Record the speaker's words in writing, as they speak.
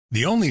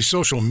The only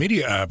social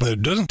media app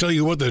that doesn't tell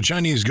you what the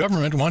Chinese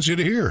government wants you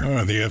to hear,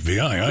 or the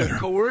FBI either. The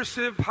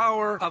coercive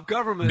power of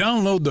government.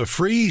 Download the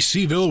free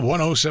Seville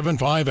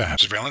 1075 app.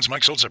 Surveillance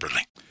mic sold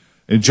separately.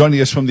 And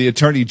joining us from the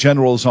Attorney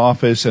General's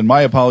office, and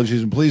my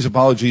apologies, and please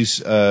apologies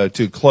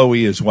to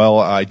Chloe as well.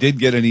 I did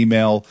get an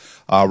email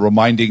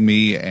reminding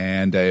me,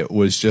 and it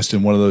was just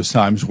in one of those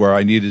times where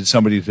I needed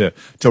somebody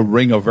to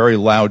ring a very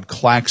loud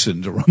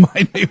klaxon to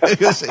remind me,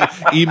 because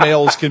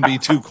emails can be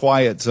too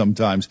quiet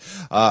sometimes.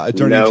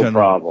 Attorney General. No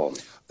problem.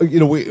 You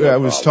know, I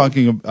was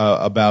talking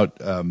about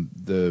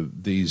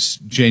these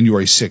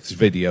January 6th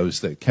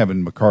videos that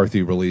Kevin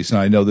McCarthy released,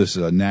 and I know this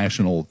is a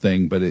national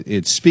thing, but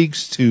it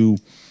speaks to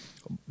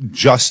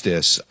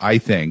justice, I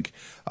think,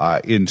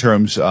 in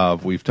terms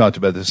of, we've talked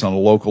about this on a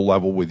local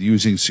level with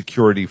using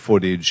security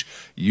footage,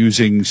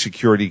 using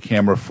security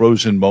camera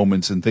frozen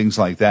moments and things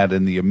like that,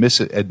 and the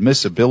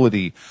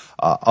admissibility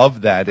of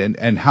that,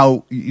 and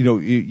how, you know,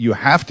 you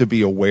have to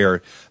be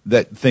aware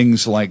that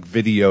things like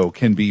video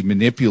can be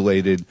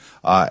manipulated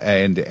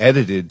and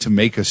edited to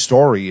make a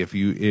story if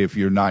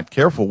you're not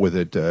careful with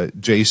it.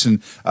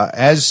 Jason,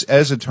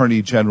 as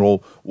Attorney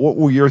General, what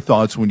were your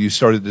thoughts when you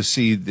started to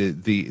see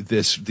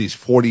these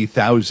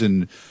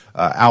 40,000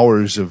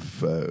 hours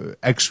of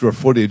extra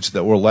footage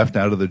that were left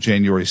out of the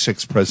January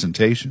 6th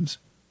presentations?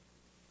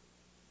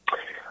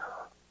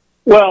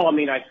 Well, I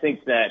mean, I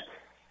think that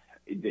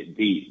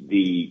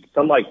the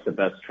sunlight's the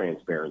best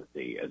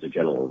transparency as a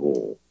general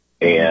rule.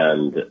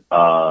 And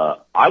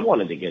I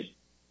wanted to get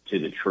to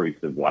the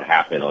truth of what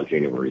happened on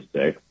January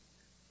 6th.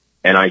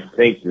 And I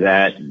think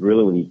that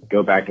really, when you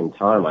go back in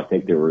time, I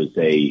think there was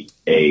a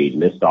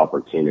missed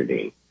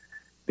opportunity,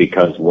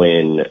 because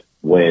when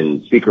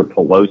Speaker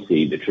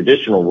Pelosi, the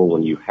traditional rule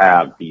when you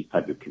have these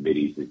type of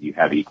committees is you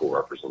have equal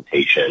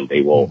representation.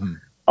 They will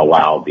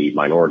allow the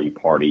minority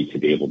party to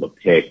be able to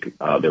pick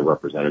their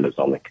representatives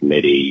on the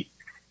committee.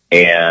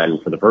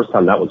 And for the first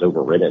time, that was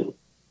overridden.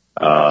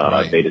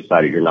 Right. They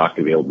decided you're not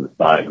going to be able to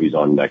decide who's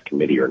on that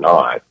committee or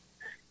not.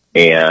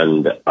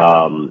 And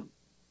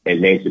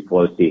Nancy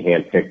Pelosi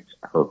handpicked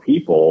her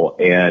people,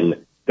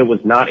 and there was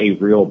not a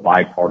real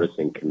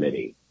bipartisan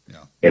committee,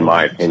 in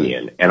my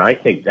opinion. And I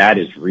think that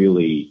is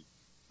really,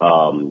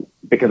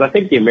 because I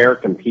think the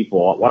American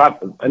people,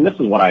 and this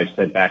is what I've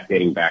said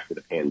dating back to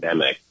the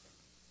pandemic,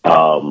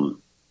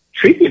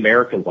 treat the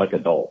Americans like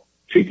adults.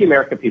 Treat the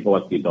American people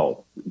like the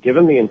adults. Give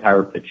them the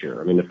entire picture.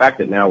 I mean, the fact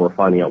that now we're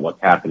finding out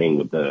what's happening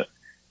with the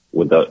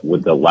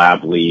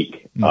lab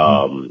leak,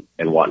 and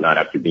whatnot,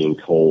 after being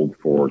told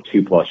for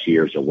 2+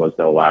 years there was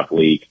no lab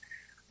leak.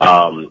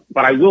 But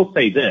I will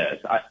say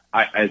this,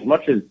 I as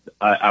much as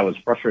I was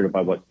frustrated by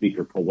what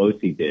Speaker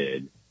Pelosi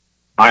did,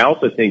 I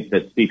also think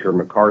that Speaker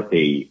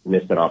McCarthy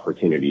missed an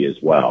opportunity as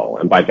well.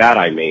 And by that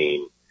I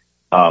mean,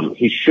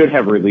 he should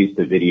have released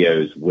the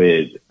videos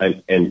with,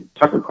 and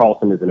Tucker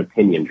Carlson is an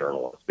opinion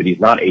journalist, but he's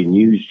not a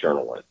news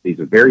journalist. He's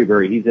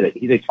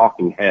he's a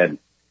talking head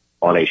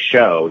on a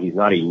show. He's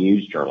not a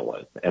news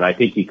journalist. And I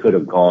think he could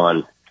have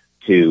gone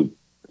to,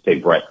 say,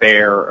 Bret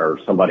Baier or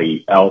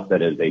somebody else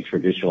that is a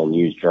traditional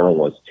news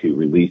journalist to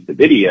release the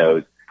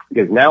videos,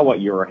 because now what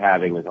you're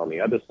having is on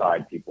the other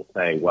side people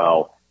saying,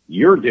 well,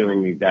 you're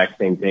doing the exact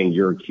same thing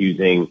you're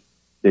accusing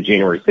the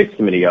January 6th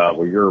committee of,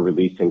 where you're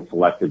releasing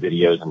selected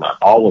videos and not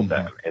all of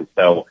them. And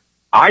so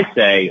I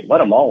say, let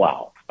them all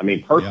out. I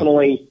mean,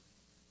 personally,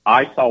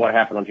 I saw what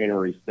happened on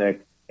January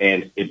 6th,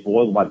 and it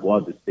boiled my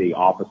blood to see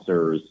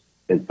officers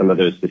in some of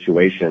those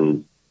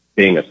situations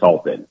being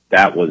assaulted.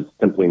 That was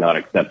simply not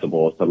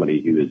acceptable. As somebody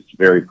who is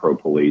very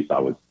pro-police, I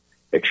was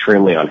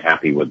extremely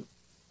unhappy with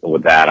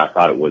that. I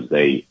thought it was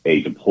a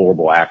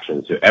deplorable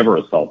action to ever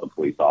assault a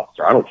police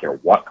officer. I don't care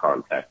what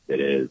context it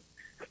is.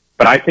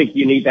 But I think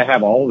you need to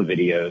have all the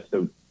videos.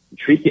 So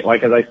treat the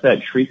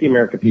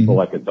American people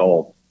like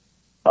adults.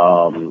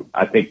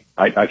 I think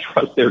I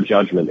trust their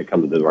judgment to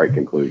come to the right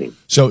conclusion.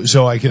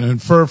 So I can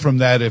infer from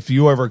that, if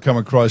you ever come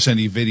across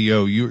any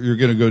video, you're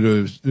going to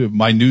go to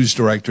my news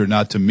director,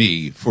 not to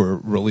me, for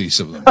release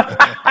of them.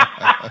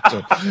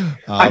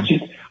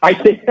 I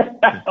think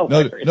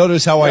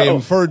notice how I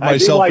inferred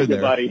myself in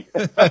there. Buddy.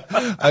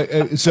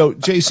 So,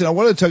 Jason, I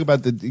want to talk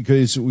about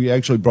because we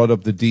actually brought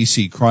up the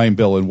D.C. crime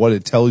bill and what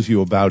it tells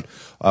you about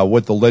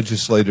what the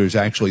legislators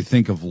actually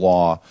think of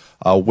law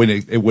when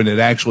it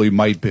actually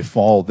might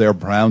befall their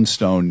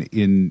brownstone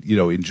in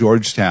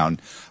Georgetown.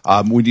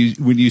 When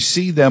you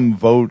see them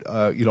vote,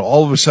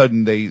 all of a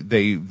sudden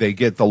they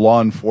get the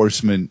law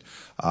enforcement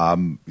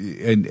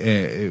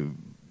and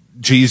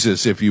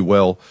Jesus, if you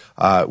will,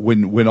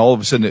 when all of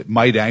a sudden it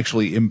might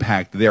actually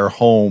impact their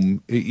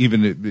home,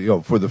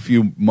 even for the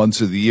few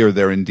months of the year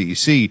they're in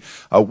D.C.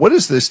 What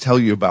does this tell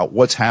you about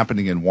what's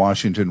happening in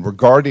Washington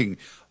regarding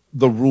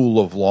the rule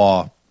of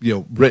law,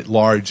 writ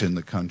large in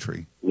the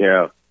country?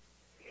 Yeah.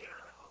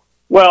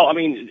 Well, I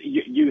mean,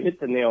 you hit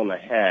the nail on the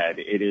head.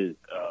 It is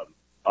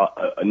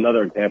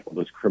another example of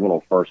this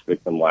criminal first,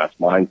 victim last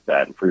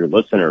mindset. And for your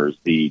listeners,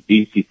 the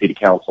D.C. City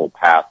Council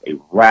passed a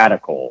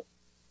radical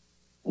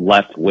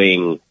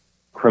left-wing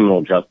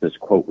criminal justice,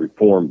 quote,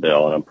 reform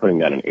bill, and I'm putting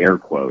that in air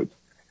quotes,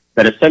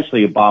 that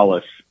essentially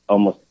abolished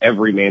almost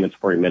every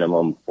mandatory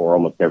minimum for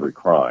almost every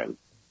crime.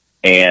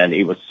 And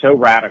it was so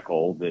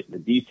radical that the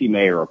D.C.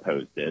 mayor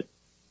opposed it.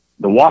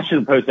 The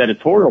Washington Post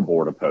editorial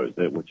board opposed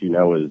it, which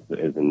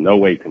is in no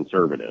way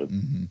conservative.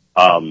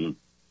 Mm-hmm.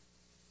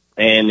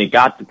 And it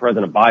got to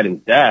President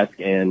Biden's desk,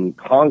 and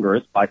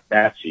Congress, by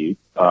statute,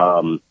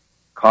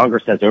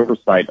 Congress has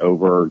oversight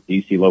over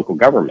D.C. local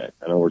government.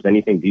 In other words,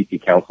 anything D.C.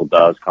 Council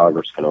does,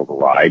 Congress can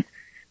override,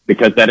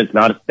 because that is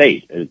not a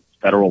state. It's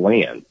federal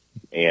land.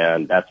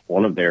 And that's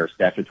one of their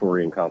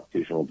statutory and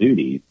constitutional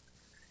duties.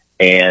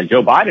 And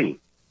Joe Biden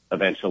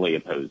eventually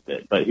opposed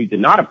it. But who did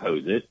not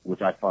oppose it,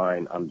 which I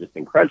find I'm just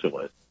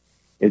incredulous,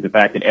 is the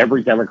fact that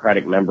every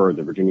Democratic member of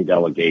the Virginia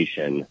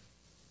delegation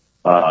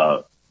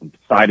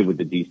sided with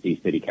the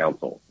D.C. City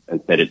Council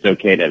and said it's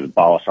okay to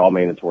abolish all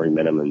mandatory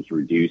minimums,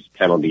 reduce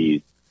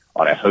penalties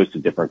on a host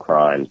of different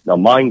crimes. Now,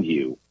 mind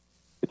you,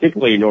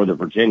 particularly in Northern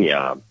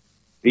Virginia,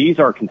 these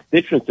are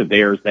constituents of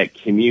theirs that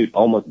commute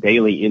almost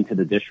daily into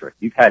the district.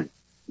 You've had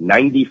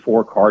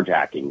 94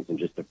 carjackings in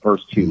just the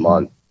first 2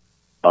 months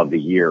of the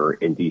year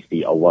in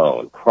D.C.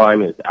 alone.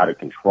 Crime is out of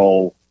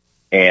control.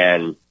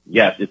 And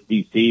yes, it's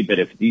D.C., but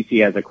if D.C.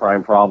 has a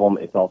crime problem,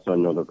 it's also a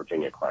Northern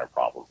Virginia crime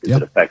problem because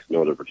it affects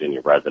Northern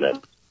Virginia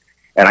residents.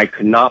 And I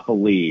could not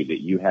believe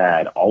that you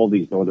had all of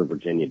these Northern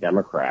Virginia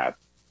Democrats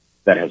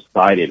that have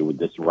sided with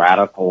this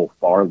radical,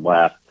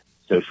 far-left,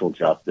 social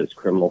justice,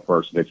 criminal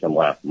first, victim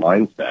last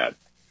mindset.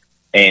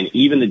 And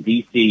even the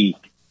D.C.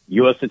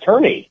 U.S.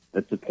 attorney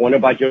that's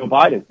appointed by Joe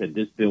Biden said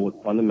this bill would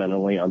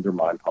fundamentally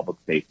undermine public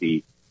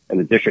safety in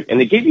the district. And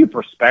they give you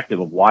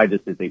perspective of why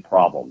this is a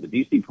problem. The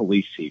D.C.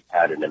 police chief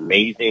had an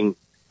amazing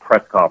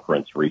press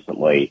conference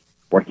recently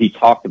where he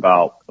talked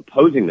about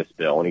opposing this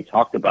bill, and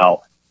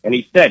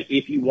he said,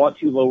 if you want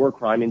to lower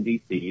crime in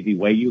D.C., the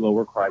way you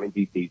lower crime in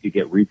D.C. is to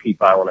get repeat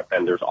violent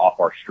offenders off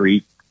our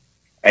streets.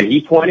 And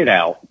he pointed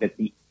out that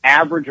the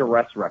average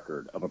arrest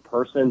record of a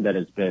person that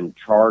has been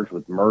charged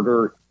with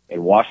murder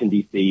in Washington,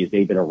 D.C. is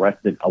they've been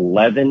arrested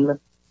 11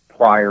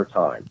 prior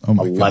times. Oh,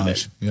 my 11.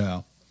 gosh.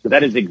 Yeah. So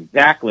that is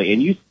exactly,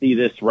 and you see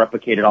this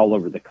replicated all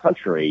over the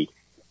country,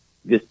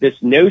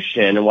 this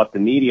notion, and what the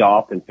media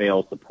often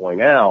fails to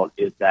point out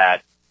is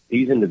that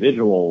these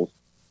individuals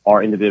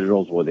are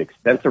individuals with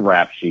extensive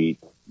rap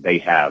sheets. They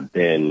have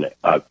been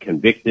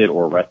convicted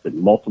or arrested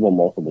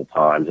multiple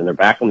times, and they're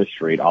back on the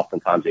street.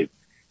 Oftentimes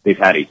they've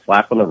had a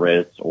slap on the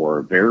wrist or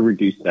a very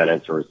reduced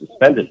sentence or a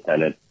suspended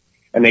sentence,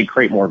 and they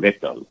create more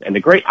victims. And the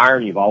great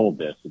irony of all of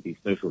this with these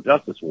social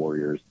justice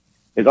warriors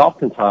is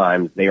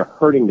oftentimes they are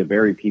hurting the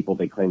very people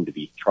they claim to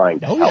be trying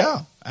to help. Oh, yeah,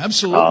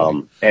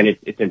 absolutely. And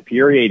it's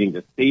infuriating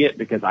to see it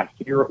because I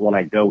hear it when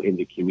I go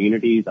into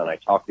communities and I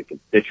talk to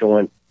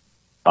constituents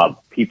of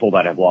people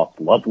that have lost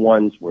loved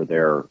ones where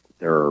their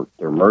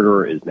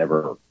murderer is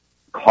never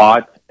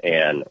caught,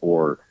 and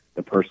or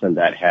the person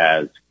that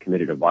has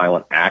committed a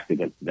violent act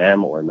against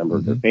them or a member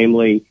of their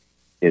family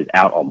is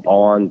out on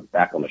bond,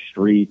 back on the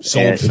street.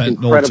 Sold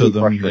fentanyl to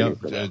them.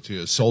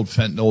 them. Sold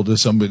fentanyl to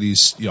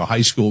somebody's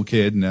high school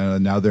kid,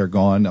 and now they're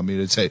gone. I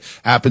mean, it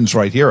happens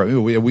right here. I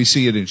mean, we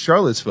see it in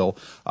Charlottesville.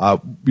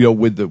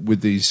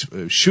 With these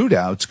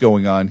shootouts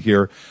going on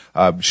here.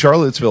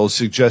 Charlottesville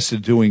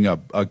suggested doing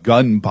a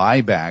gun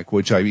buyback,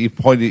 which I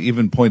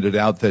even pointed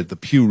out that the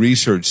Pew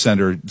Research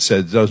Center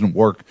said doesn't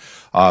work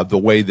the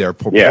way they're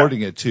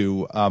purporting it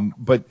to.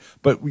 But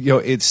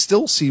it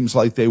still seems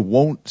like they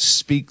won't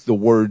speak the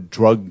word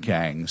drug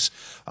gangs.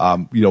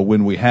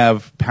 When we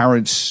have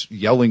parents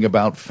yelling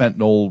about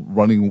fentanyl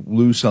running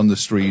loose on the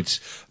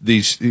streets,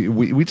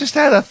 we just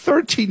had a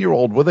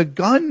 13-year-old with a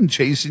gun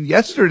chased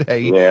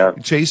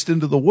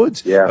into the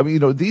woods. Yeah. I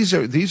mean,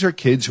 these are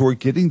kids who are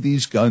getting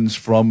these guns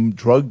from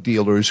drug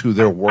dealers who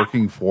they're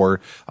working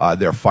for.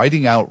 They're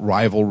fighting out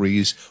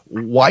rivalries.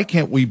 Why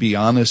can't we be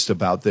honest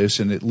about this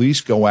and at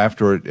least go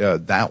after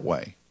it that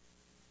way?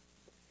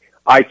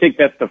 I think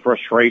that's the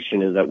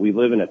frustration, is that we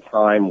live in a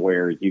time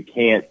where you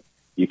can't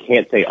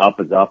say up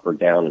is up or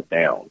down is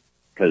down,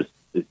 because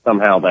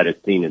somehow that is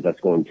seen as that's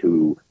going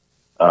to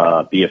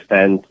be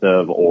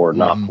offensive or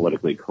not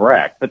politically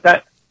correct. But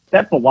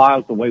that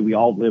belies the way we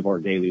all live our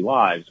daily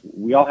lives.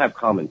 We all have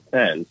common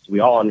sense. We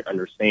all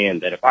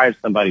understand that if I have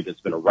somebody that's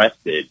been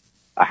arrested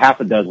a half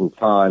a dozen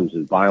times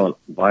with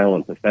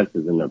violent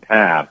offenses in their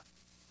past,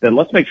 then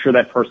let's make sure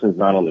that person is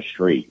not on the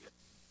street.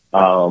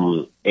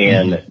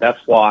 And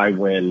that's why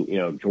when,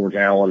 George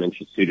Allen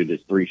instituted his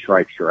 3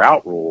 strikes you're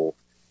out rule,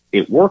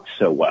 it worked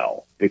so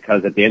well,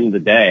 because at the end of the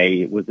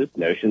day, it was this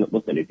notion that,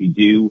 listen, if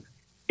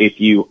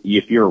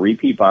you're a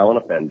repeat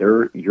violent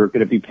offender, you're going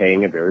to be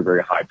paying a very,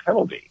 very high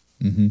penalty.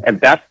 And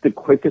that's the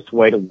quickest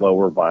way to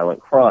lower violent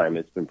crime.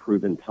 It's been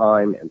proven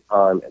time and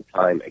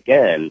time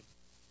again.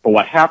 But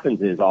what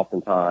happens is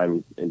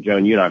oftentimes, and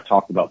Joan, you and I have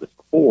talked about this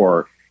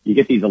before, you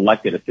get these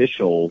elected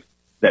officials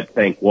that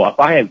think, well, if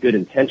I have good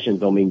intentions,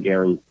 they'll mean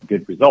guarantee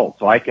good results.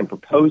 So I can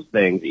propose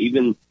things,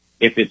 even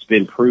if it's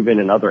been proven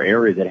in other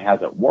areas it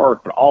hasn't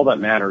worked, but all that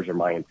matters are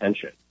my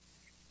intentions.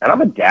 And I'm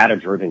a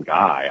data-driven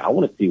guy. I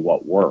want to see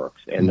what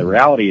works. And the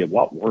reality of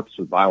what works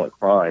with violent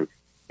crime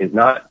is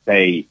not,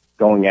 say,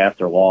 going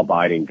after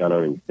law-abiding,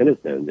 gun-owning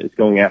citizens. It's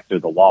going after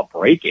the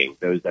law-breaking,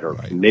 those that are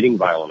committing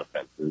violent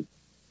offenses.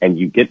 And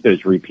you get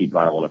those repeat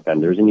violent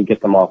offenders and you get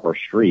them off our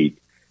streets.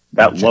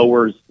 That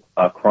lowers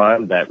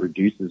crime, that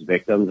reduces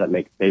victims, that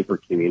makes safer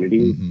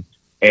communities. Mm-hmm.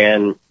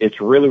 And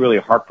it's really, really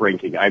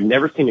heartbreaking. I've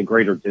never seen a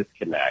greater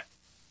disconnect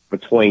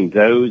between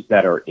those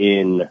that are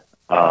in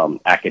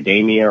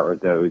academia or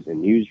those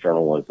in news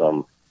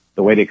journalism,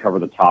 the way they cover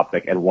the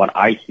topic, and what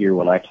I hear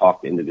when I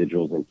talk to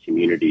individuals in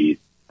communities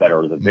that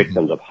are the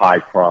victims of high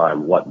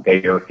crime, what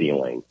they are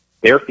feeling.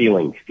 They're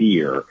feeling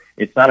fear.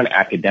 It's not an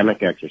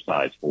academic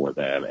exercise for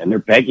them, and they're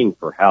begging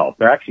for help.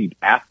 They're actually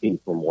asking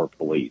for more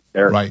police.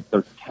 They're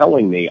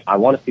telling me, I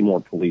want to see more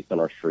police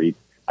on our streets.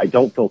 I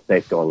don't feel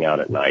safe going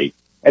out at night.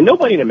 And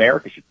nobody in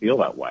America should feel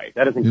that way.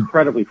 That is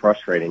incredibly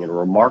frustrating, and a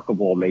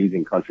remarkable,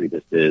 amazing country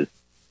this is,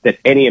 that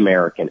any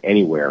American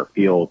anywhere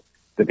feels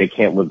that they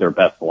can't live their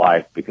best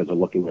life because they're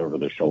looking over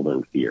their shoulder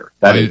in fear.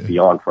 That is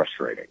beyond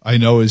frustrating. I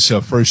know as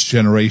a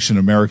first-generation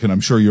American, I'm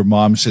sure your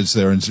mom sits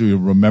there and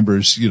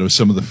remembers,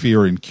 some of the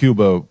fear in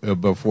Cuba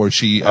before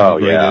she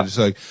emigrated. Yeah. It's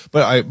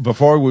like,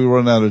 before we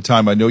run out of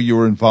time, I know you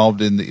were involved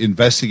in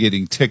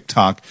investigating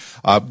TikTok.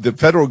 The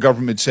federal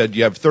government said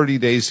you have 30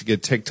 days to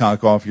get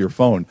TikTok off your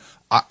phone.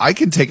 I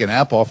can take an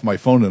app off my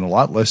phone in a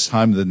lot less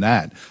time than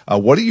that.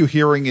 What are you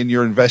hearing in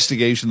your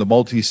investigation, the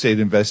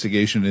multi-state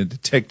investigation into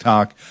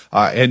TikTok?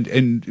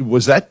 And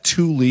was that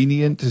too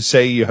lenient to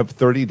say you have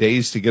 30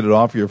 days to get it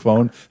off your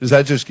phone? Does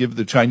that just give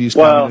the Chinese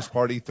Communist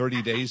Party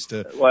 30 days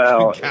to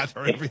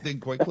gather everything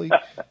quickly?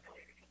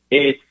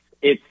 It's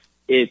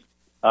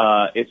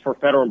for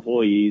federal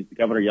employees.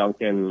 Governor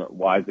Youngkin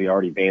wisely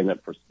already banned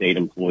it for state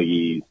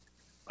employees.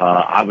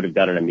 I would have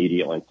done it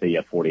immediately and say you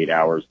have 48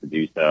 hours to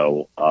do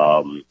so.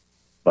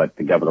 But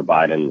President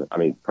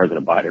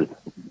Biden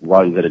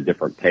runs at a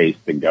different pace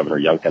than Governor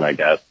Youngkin, I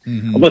guess.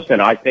 Mm-hmm. Listen,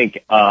 I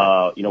think,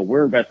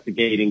 we're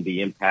investigating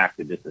the impact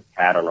that this has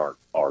had on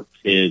our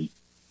kids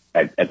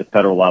at the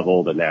federal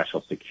level, the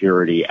national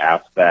security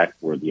aspect,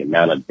 where the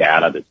amount of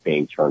data that's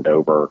being turned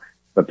over.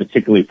 But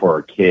particularly for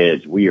our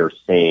kids, we are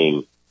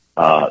seeing,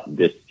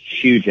 this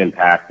huge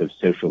impact of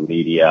social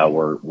media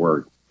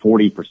where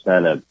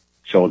 40% of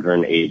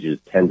children ages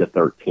 10 to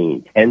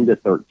 13 in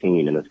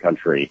this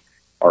country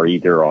are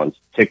either on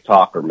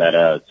TikTok or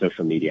Meta,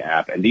 social media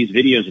app. And these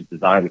videos are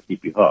designed to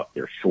keep you hooked.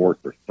 They're short.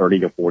 They're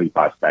 30 to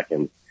 45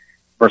 seconds.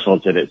 First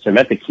of all, it's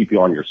meant to keep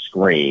you on your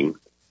screen.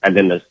 And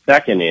then the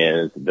second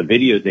is the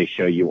videos they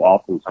show you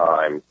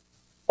oftentimes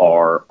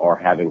are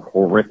having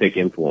horrific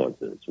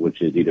influences,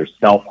 which is either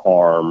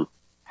self-harm,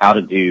 how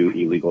to do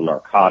illegal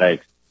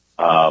narcotics.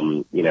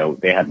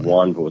 They had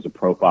one that was a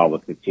profile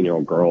with a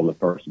 15-year-old girl, and the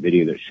first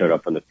video that showed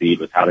up on the feed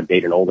was how to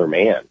date an older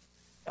man.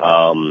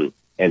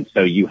 And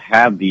so you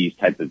have these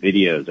types of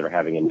videos that are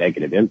having a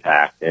negative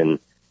impact. And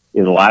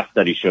the last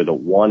study showed that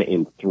 1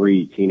 in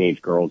 3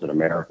 teenage girls in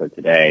America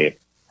today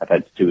have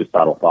had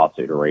suicidal thoughts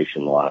or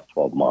iteration in the last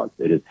 12 months.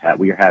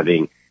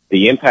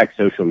 The impact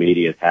social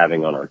media is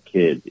having on our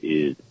kids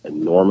is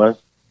enormous.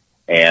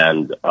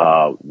 And,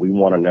 we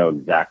want to know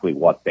exactly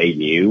what they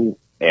knew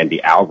and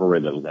the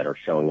algorithms that are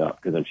showing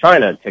up. Because in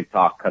China,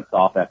 TikTok cuts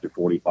off after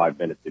 45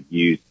 minutes of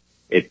use.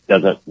 It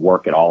doesn't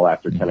work at all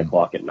after 10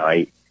 o'clock at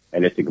night.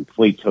 And it's a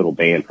complete total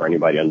ban for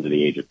anybody under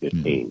the age of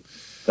 15.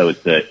 So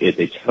it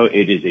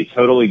is a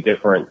totally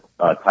different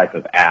type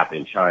of app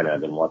in China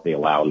than what they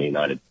allow in the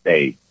United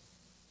States,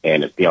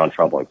 and it's beyond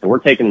troubling. So we're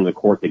taking them to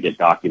court to get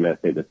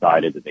documents. They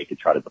decided that they could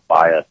try to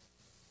defy us.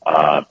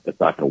 That's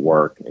not going to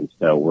work, and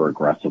so we're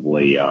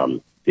aggressively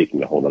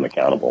seeking to hold them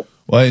accountable.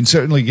 Well, and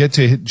certainly get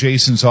to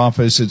Jason's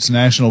office. It's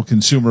National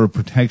Consumer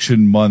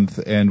Protection Month,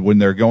 and when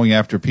they're going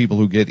after people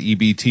who get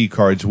EBT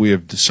cards, we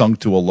have sunk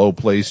to a low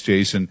place,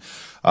 Jason.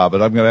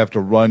 But I'm going to have to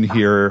run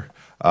here.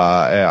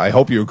 I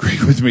hope you agree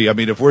with me. I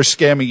mean, if we're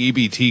scamming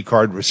EBT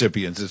card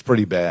recipients, it's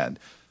pretty bad.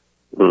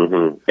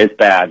 Mm-hmm. It's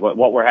bad.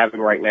 What we're having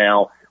right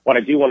now, what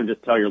I do want to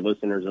just tell your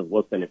listeners is,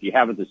 listen, if you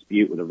have a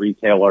dispute with a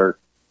retailer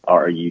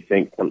or you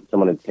think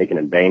someone has taken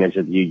advantage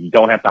of you, you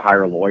don't have to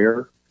hire a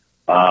lawyer.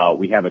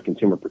 We have a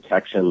consumer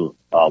protection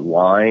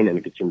line and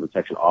a consumer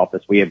protection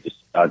office. We have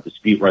a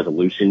dispute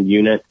resolution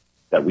unit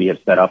that we have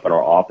set up in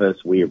our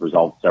office. We have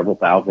resolved several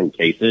thousand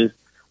cases.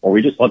 Or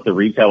we just let the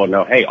retailer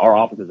know, hey, our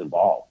office is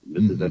involved.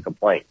 This is a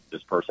complaint.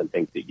 This person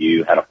thinks that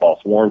you had a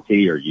false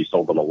warranty or you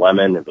sold them a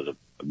lemon. It was a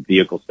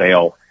vehicle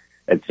sale.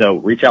 And so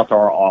reach out to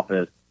our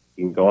office.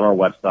 You can go on our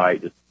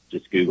website.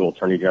 Just Google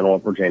Attorney General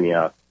of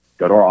Virginia.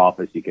 Go to our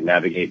office. You can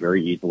navigate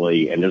very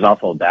easily. And there's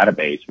also a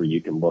database where you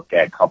can look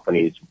at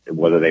companies,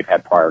 whether they've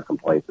had prior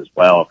complaints as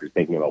well. If you're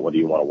thinking about whether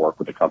you want to work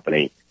with a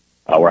company,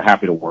 we're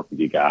happy to work with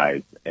you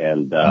guys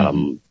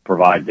and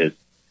provide this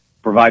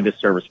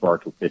service for our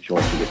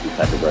constituents to get these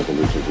type of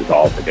resolutions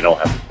resolved so they don't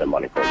have to spend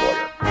money for a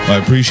lawyer. I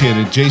appreciate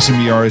it. Jason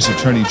Miyares,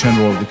 Attorney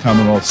General of the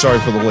Commonwealth. Sorry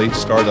for the late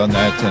start on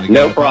that. And again,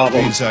 no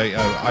problem.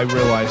 I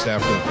realized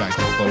after the fact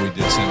that Chloe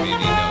did send me an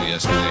email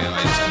yesterday and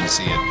I just didn't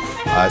see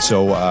it.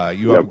 So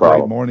you have a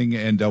great morning,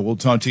 and we'll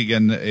talk to you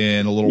again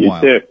in a little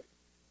while. You too.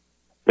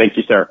 Thank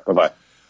you, sir. Bye-bye.